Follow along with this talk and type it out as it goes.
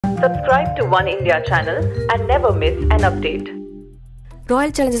Subscribe to Oneindia channel and never miss an update. Royal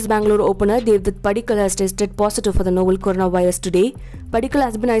Challengers Bangalore opener Devdutt Padikkal has tested positive for the novel coronavirus today. Padikkal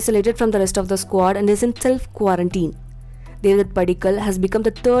has been isolated from the rest of the squad and is in self-quarantine. Devdutt Padikkal has become the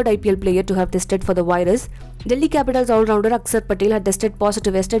third IPL player to have tested for the virus. Delhi Capitals all-rounder Axar Patel had tested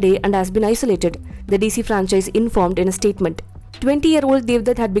positive yesterday and has been isolated, the DC franchise informed in a statement. 20-year-old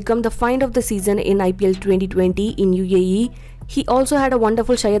Devdutt had become the find of the season in IPL 2020 in UAE. He also had a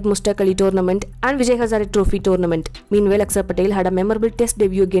wonderful Shayad Mushtaq Ali tournament and Vijay Hazare Trophy tournament. Meanwhile, Axar Patel had a memorable test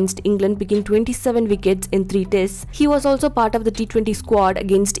debut against England, picking 27 wickets in 3 tests. He was also part of the T20 squad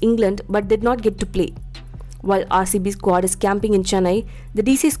against England but did not get to play. While RCB squad is camping in Chennai, the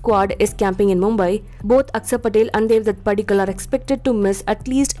DC squad is camping in Mumbai. Both Axar Patel and Devdutt Padikkal are expected to miss at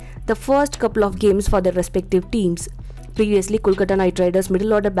least the first couple of games for their respective teams. Previously, Kolkata Knight Riders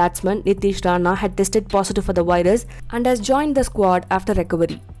middle-order batsman Nitish Rana had tested positive for the virus and has joined the squad after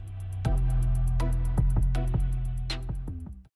recovery.